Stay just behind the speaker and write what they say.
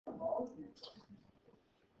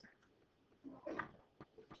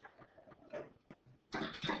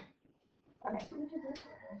Okay.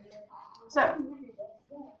 So,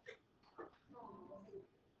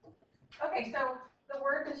 so the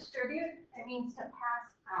word distribute, it means to pass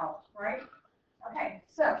out, right? Okay,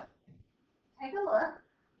 so take a look.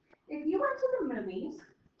 If you went to the movies,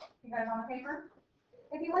 you guys on the paper?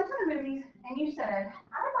 If you went to the movies and you said,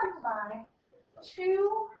 I'd like to buy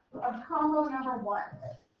 2 of combo number 1.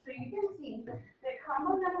 So you can see that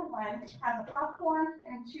combo number 1 has a popcorn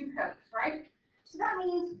and 2 Cokes, right? So that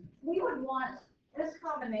means we would want this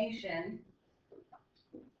combination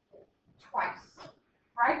twice,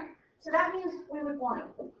 right? So that means we would want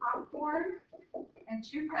popcorn and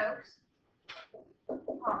 2 Cokes,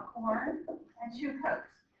 popcorn and 2 Cokes.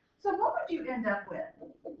 So what would you end up with?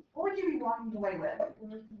 What would you be walking away with?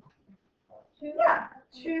 Yeah,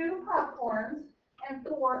 2 popcorns and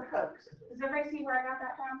 4 Cokes. Does everybody see where I got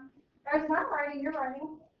that from? Guys, I'm writing, you're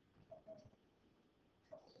writing.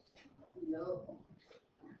 No.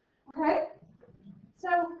 Okay? So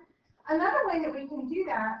another way that we can do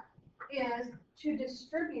that is to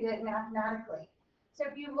distribute it mathematically. So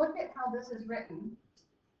if you look at how this is written,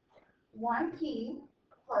 1P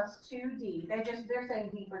plus 2D, they're saying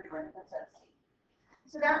D for drink, that says C.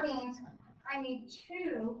 So that means I need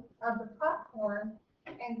 2 of the popcorn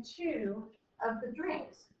and 2 of the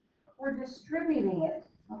drinks. We're distributing it,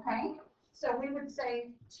 okay? So we would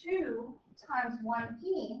say 2 times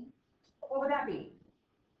 1P, what would that be?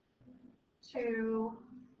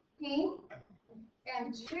 2P,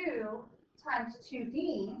 and 2 times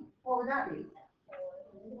 2D, what would that be?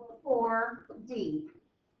 4D.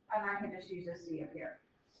 And I can just use this C up here.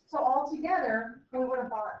 So altogether, we would have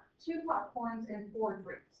bought 2 popcorns and 4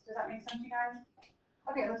 drinks. Does that make sense, you guys?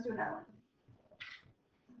 Okay, let's do another one.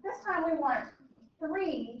 This time we want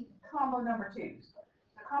 3 combo number 2s.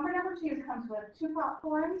 The combo number 2 comes with 2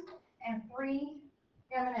 popcorns and 3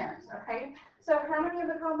 M&Ms, okay? So how many of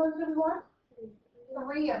the combos do we want?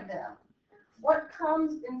 3 of them. What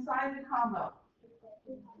comes inside the combo?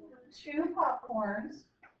 2 popcorns,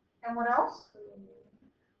 and what else?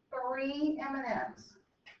 3 M&Ms.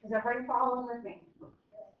 Is everybody following with me?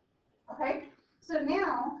 Okay, so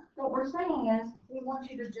now what we're saying is we want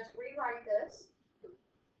you to just rewrite this,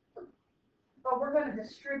 but we're going to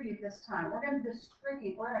distribute this time. We're going to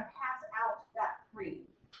distribute, we're going to pass out that 3.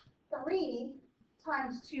 3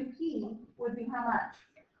 times 2P would be how much?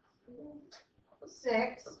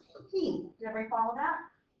 6P. Did everybody follow that?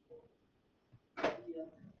 Yeah.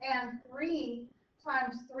 And 3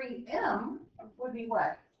 times 3M would be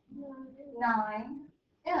what?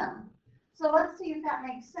 9M. So let's see if that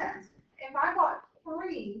makes sense. If I bought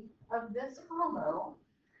 3 of this combo,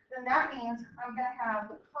 then that means I'm going to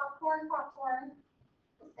have popcorn, popcorn,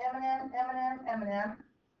 M&M, M&M, M&M.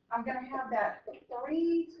 I'm going to have that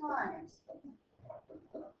 3 times.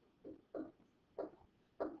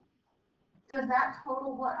 Does that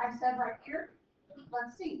total what I said right here?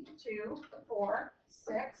 Let's see. 2, 4,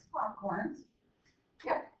 6 popcorns.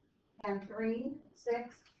 Yep. And 3,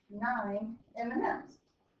 6, 9 M&Ms.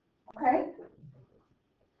 Okay?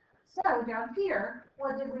 So down here,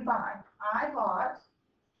 what did we buy? I bought,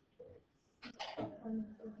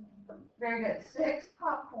 very good, 6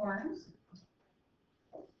 popcorns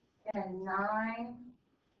and 9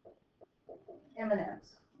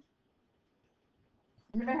 M&Ms.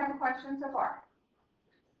 Anybody have a question so far?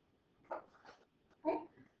 Okay.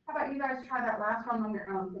 How about you guys try that last one on your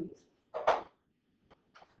own, please?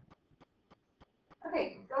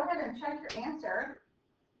 Okay, go ahead and check your answer.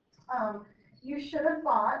 You should have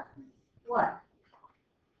bought what?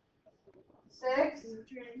 6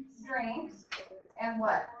 drinks and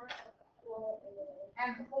what?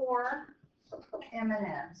 And 4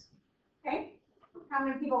 M&Ms. Okay? How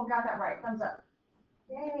many people got that right? Thumbs up.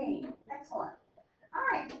 Yay, excellent. All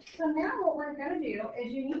right, so now what we're going to do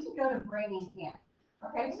is you need to go to Braining Camp.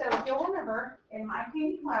 Okay, so if you'll remember, in My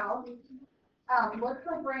Candy Cloud, look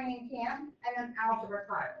for Braining Camp and then algebra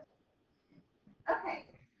tiles. Okay,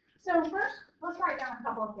 so first, let's write down a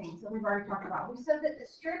couple of things that we've already talked about. We said that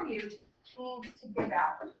distribute means to give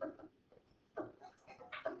out.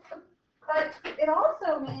 But it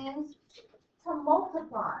also means to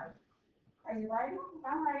multiply. Are you writing? If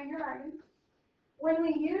I'm writing, you're writing. When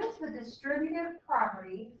we use the distributive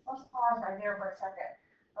property, let's pause right there for a second.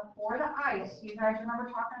 Before the ice, you guys remember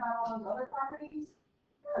talking about all those other properties?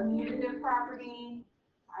 Commutative property,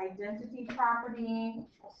 identity property,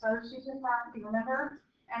 associative property, remember?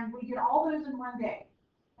 And we did all those in one day.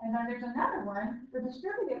 And then there's another one, the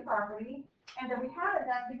distributive property, and then we haven't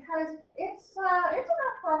done because it's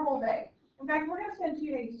enough for a whole day. In fact, we're going to spend 2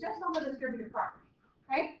 days just on the distributive property.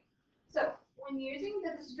 Okay? So when using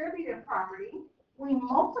the distributive property, we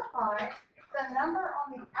multiply the number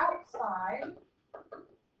on the outside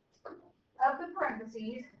of the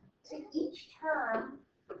parentheses to each term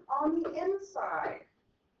on the inside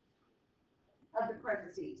of the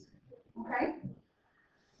parentheses, okay?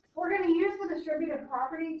 We're going to use the distributive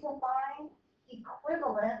property to find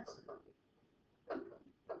equivalent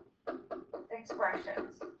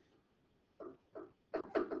expressions.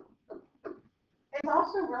 It's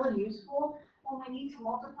also really useful when we need to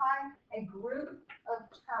multiply a group of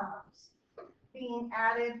terms being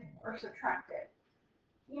added or subtracted.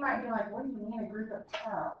 You might be like, what do you mean a group of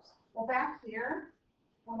terms? Well, back here,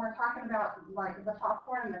 when we're talking about like the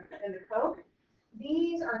popcorn and the Coke,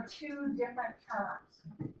 these are two different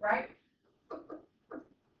terms, right?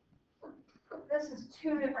 This is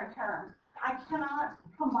two different terms. I cannot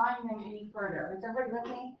combine them any further. Is everybody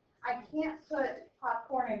with me? I can't put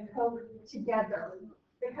popcorn and Coke together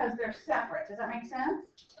because they're separate. Does that make sense?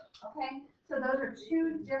 Okay, so those are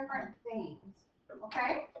two different things,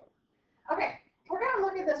 okay? Okay, we're going to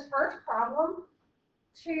look at this first problem,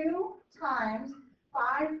 2 times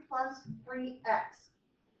 5 plus 3x.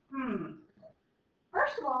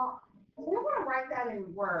 First of all, we want to write that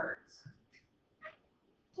in words.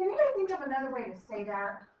 Can you think of another way to say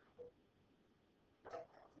that?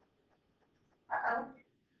 Uh-oh.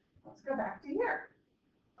 Let's go back to here.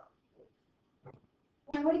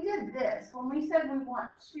 When we did this, when we said we want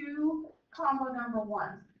 2 combo number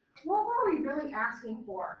 1s, what were we really asking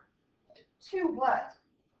for? 2 what?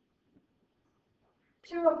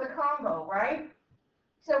 2 of the combo, right?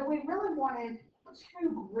 So we really wanted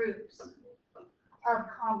 2 groups of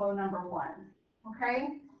combo number 1, okay?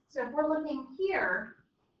 So if we're looking here,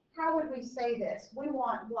 how would we say this? We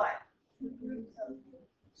want what? 2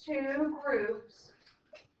 groups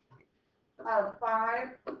of 5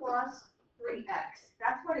 plus 3x.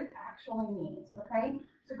 That's what it actually means, okay?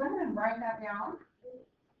 So go ahead and write that down.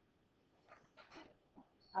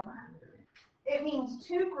 It means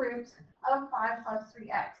 2 groups of 5 plus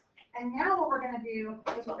 3x. And now what we're going to do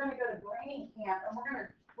is we're going to go to Braining Camp and we're going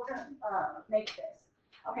to make this.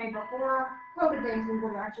 Okay, before COVID days, we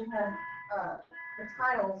would actually have the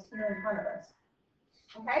tiles here in front of us.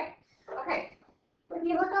 Okay? Okay. If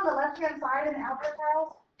you look on the left-hand side in the alphabet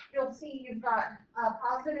tiles, you'll see you've got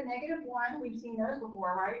positive and negative 1. We've seen those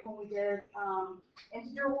before, right? When we did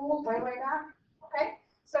integer rules way back. Okay?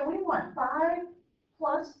 So we want 5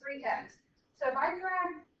 plus 3x. So if I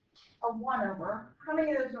drag a 1 over, how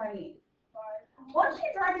many of those do I need? 5. Once you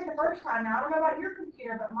drag it the first time, now I don't know about your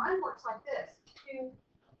computer, but mine works like this. 2,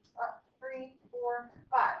 3, 4,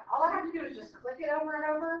 5. All I have to do is just click it over and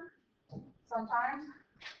over. Sometimes.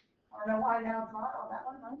 I don't know why now it's not on that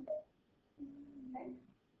one. Okay.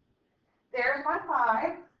 There's my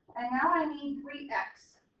 5, and now I need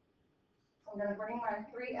 3x. So I'm going to bring my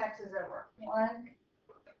 3x's over. 1.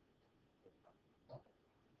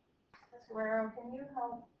 Square, can you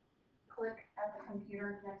help click at the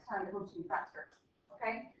computer next time? It will be faster.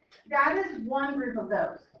 Okay? That is one group of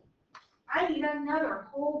those. I need another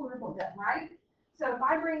whole group of them, right? So if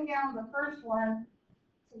I bring down the first one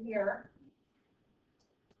to here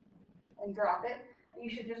and drop it, you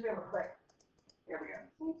should just be able to click. There we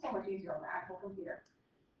go. It's so much easier on the actual computer.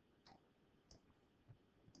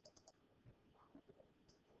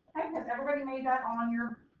 Okay, has everybody made that on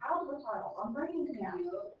your algebra tiles? I'm bringing it down.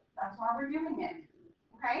 That's why we're doing it.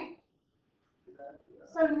 Okay?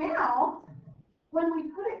 So now, when we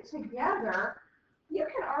put it together, you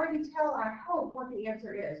can already tell, I hope, what the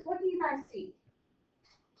answer is. What do you guys see?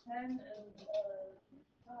 10 and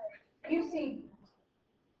 5. You see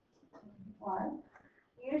what?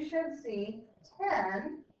 You should see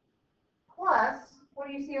 10 plus, what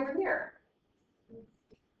do you see over here?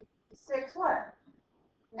 6 what?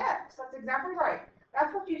 X. That's exactly right.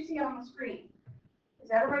 That's what you see on the screen. Is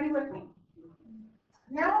everybody with me?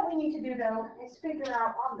 Now what we need to do, though, is figure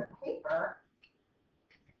out on the paper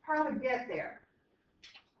how to get there.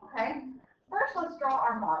 Okay? First, let's draw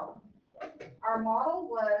our model. Our model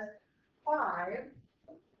was 5.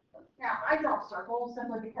 Now, I draw circles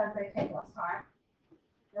simply because they take less time.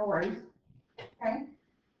 No worries. Okay?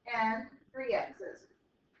 And 3 x's.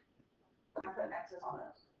 I put x's on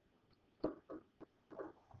those.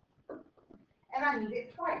 And I need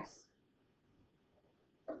it twice.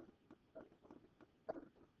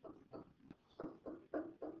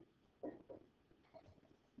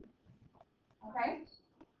 Okay?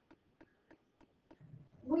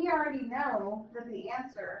 We already know that the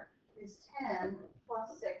answer is 10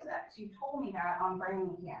 plus 6x. You told me that on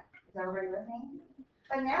Braining Camp. Is everybody with me?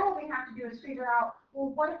 But now what we have to do is figure out,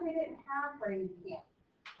 well, what if we didn't have Braining Camp?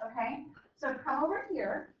 Okay? So come over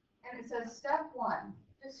here, and it says step 1,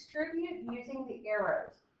 distribute using the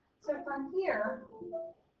arrows. So from here,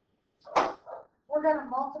 we're going to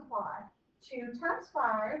multiply 2 times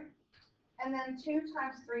 5, and then 2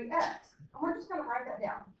 times 3x. And we're just going to write that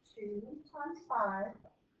down. 2 times 5,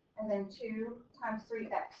 and then 2 times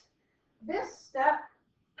 3x. This step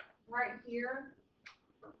right here,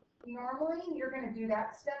 normally you're going to do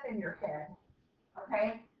that step in your head,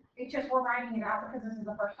 okay? It's just we're writing it out because this is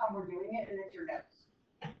the first time we're doing it, and it's your notes.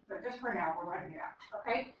 But just for now, we're writing it out,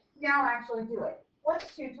 okay? Now actually do it.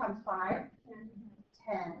 What's 2 times 5?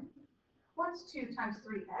 10. What's 2 times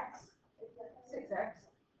 3x? 6x.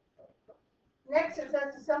 Next, it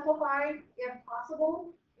says to simplify if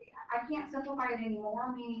possible. I can't simplify it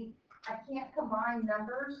anymore, meaning I can't combine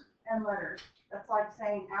numbers and letters. That's like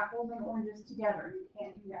saying apples and oranges together. You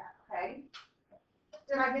can't do that, okay?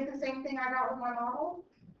 Did I get the same thing I got with my model?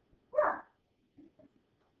 Yeah.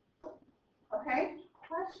 Okay,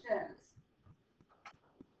 questions?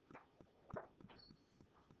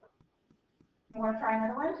 You want to try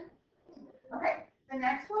another one? Okay, the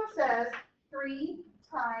next one says 3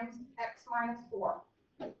 times x minus 4.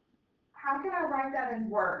 How can I write that in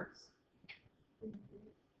words? I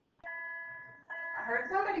heard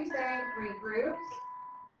somebody say 3 groups.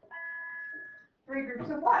 3 groups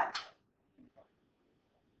of what?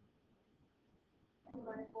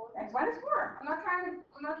 X minus 4. I'm not trying to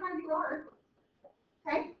be hard.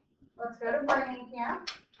 Okay, let's go to brain camp.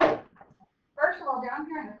 First of all, down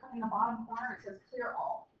here in the bottom corner, it says clear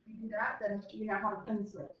all. If you do that, then you know how to clean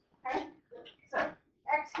slate. Okay? So,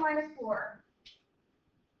 x minus 4.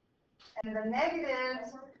 And the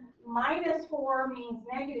negatives, minus 4 means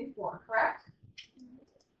negative 4, correct?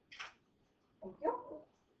 Thank you.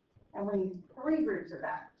 And we need 3 groups of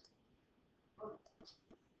that.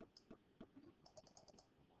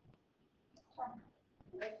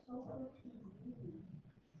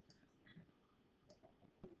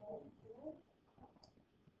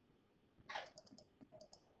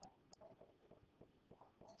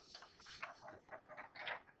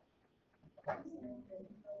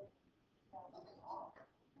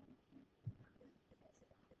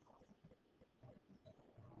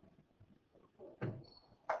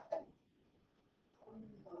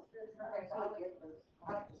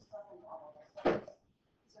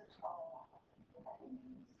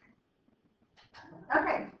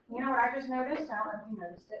 Okay, you know what I just noticed? I don't know if you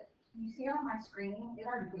noticed it. You see on my screen, it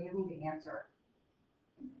already gave me the answer.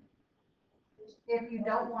 If you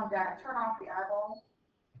don't want that, turn off the eyeball,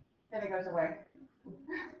 then it goes away.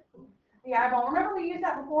 The eyeball, remember we used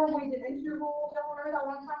that before when we did intervals, y'all remember that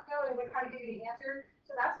one time ago, and we kind of give you the answer?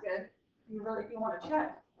 So that's good. If you want to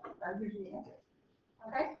check, that gives you the answer.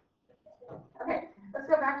 Okay? Okay, let's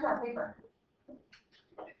go back to our paper.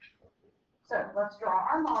 So let's draw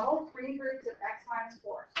our model, 3 groups of x minus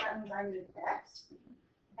 4. So that means I need x.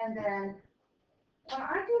 And then when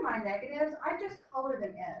I do my negatives, I just color them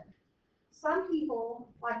in. Some people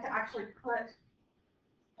like to actually put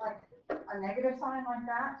like a negative sign like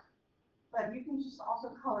that, but you can just also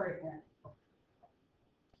color it in.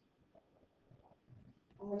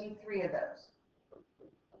 And we need 3 of those.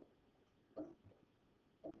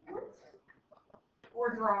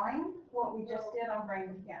 We're drawing what we just did on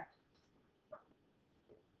brain camp.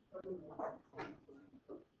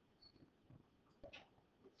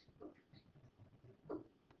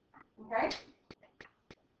 Okay?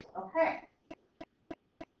 Okay.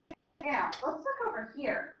 Now, let's look over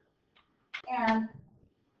here. And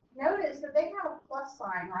notice that they have a plus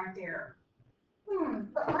sign right there.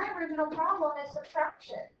 But my original problem is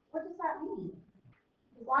subtraction. What does that mean?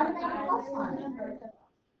 Why do they have a plus sign?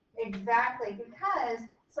 Exactly, because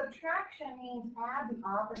subtraction means add the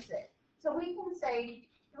opposite. So we can say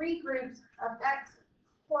 3 groups of x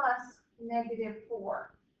plus negative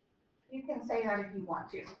 4. You can say that if you want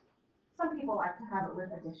to. Some people like to have it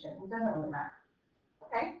with addition. It doesn't really matter.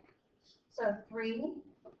 Okay? So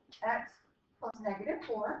 3x plus negative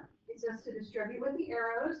 4. It says to distribute with the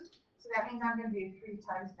arrows. So that means I'm going to do 3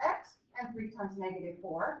 times x and 3 times negative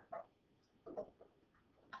 4.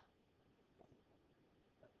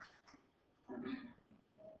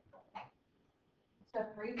 So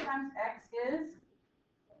 3 times x is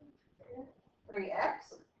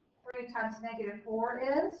 3x. 3 times negative 4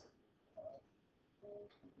 is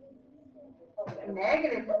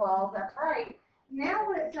negative 12. That's right. Now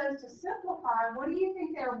when it says to simplify, what do you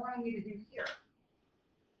think they're wanting you to do here?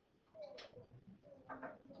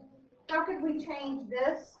 How could we change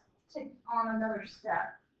this to on another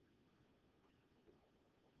step?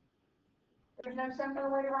 There's no simpler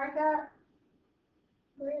way to write that?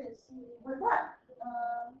 Where is With what?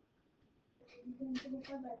 you can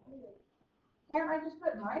simplify by 3. Can't I just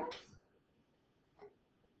put minus?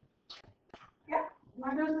 Yeah,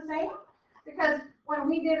 Aren't those the same? Because when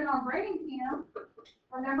we did it on grading camp,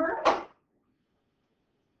 remember?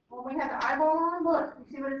 When we had the eyeball on, look, you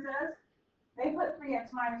see what it says? They put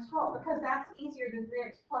 3x minus 12 because that's easier than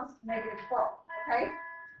 3x plus negative 12, okay?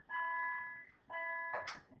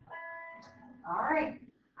 All right,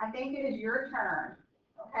 I think it is your turn,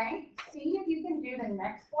 okay? See if you can do the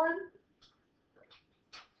next one.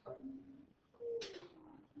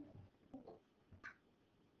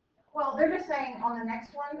 Well, they're just saying on the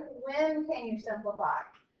next one, when can you simplify?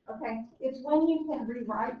 Okay, it's when you can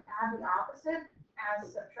rewrite as the opposite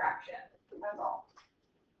as subtraction, that's all.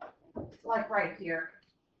 Like right here.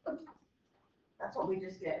 That's what we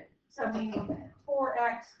just did. So meaning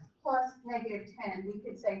 4x plus negative 10, we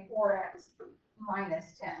could say 4x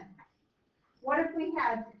minus 10. What if we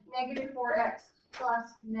had negative 4x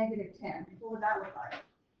plus negative 10? What would that look like?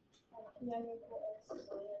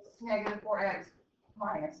 Negative 4x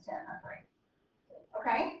minus 10, that's right.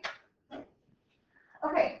 Okay?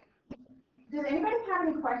 Okay. Does anybody have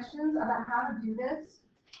any questions about how to do this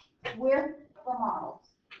with the models?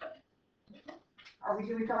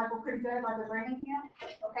 Do we feel like we're pretty good, like we're grading camp?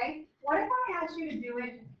 Okay. What if I asked you to do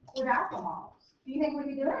it without the models? Do you think we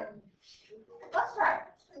could do it? Let's try it.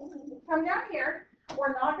 Come down here.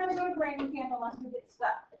 We're not going to go to grading camp unless we get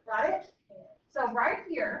stuck. Got it? So right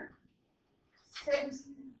here,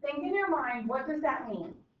 think in your mind, what does that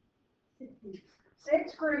mean?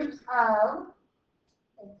 6 groups of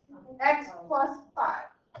x plus 5.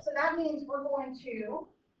 So that means we're going to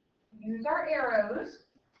use our arrows.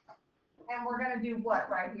 And we're going to do what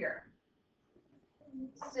right here?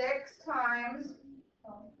 6 times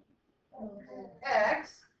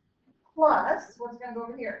x plus, what's going to go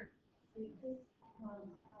over here?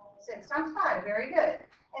 6 times 5. Very good.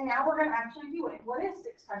 And now we're going to actually do it. What is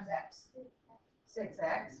 6 times x?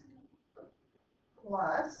 6x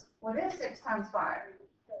plus, what is 6 times 5?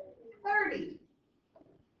 30.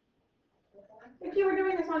 If you were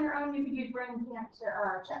doing this on your own, you could use grading camp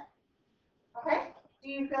to check. Okay? Do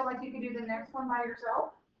you feel like you could do the next one by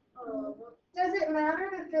yourself? Does it matter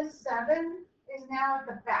that this 7 is now at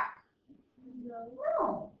the back?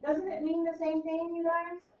 No. Doesn't it mean the same thing, you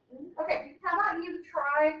guys? Okay, how about you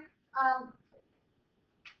try, how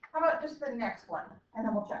about just the next one, and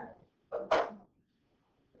then we'll check.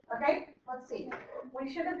 Okay, let's see.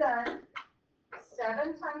 We should have done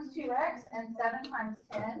 7 times 2x and 7 times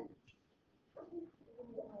 10.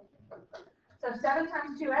 So 7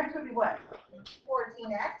 times 2x would be what?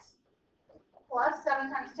 14x. Plus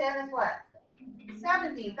 7 times 10 is what?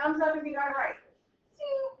 70. Thumbs up if you got it right. See?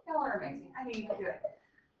 Y'all are amazing. I knew you could do it.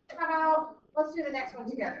 How about, let's do the next one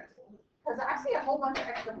together. Because I see a whole bunch of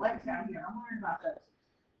extra blanks down here. I'm wondering about those.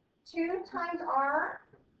 2 times r.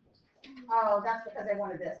 Oh, that's because they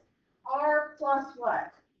wanted this. R plus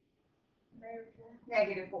what?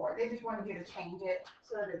 Negative 4. They just wanted you to change it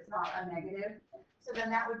so that it's not a negative. So then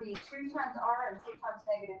that would be 2 times r and 2 times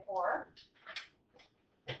negative 4.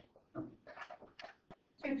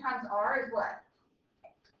 2 times r is what?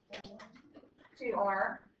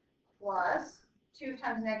 2r plus 2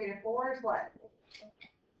 times negative 4 is what?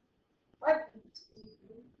 What?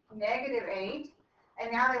 Negative 8.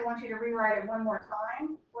 And now they want you to rewrite it one more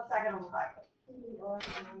time. What's that going to look like? You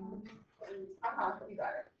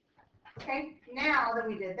got it. Okay, now that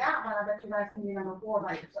we did that one, I bet you guys can do number 4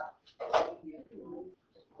 by yourself.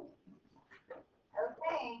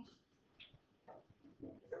 Okay.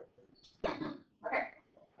 Okay,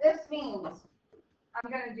 this means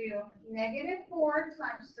I'm going to do negative 4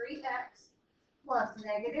 times 3x plus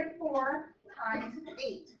negative 4 times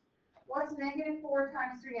 8. What's negative 4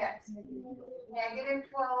 times 3x? Negative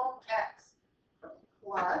 12x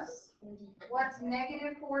plus, what's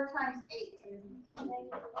negative 4 times 8?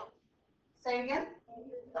 Say it again.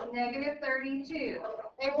 Negative 32.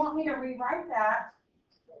 They want me to rewrite that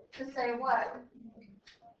to say what?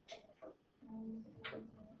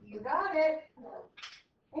 You got it.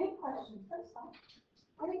 Any questions?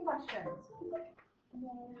 Any questions?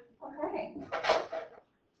 Okay.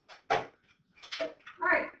 All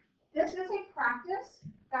right. This is a practice,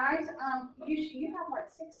 guys. You have like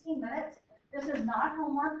 16 minutes. This is not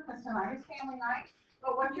homework because tonight is family night.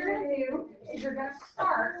 But what you're going to do is you're going to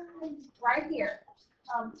start right here.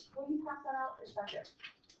 Will you pass that out? It's right here.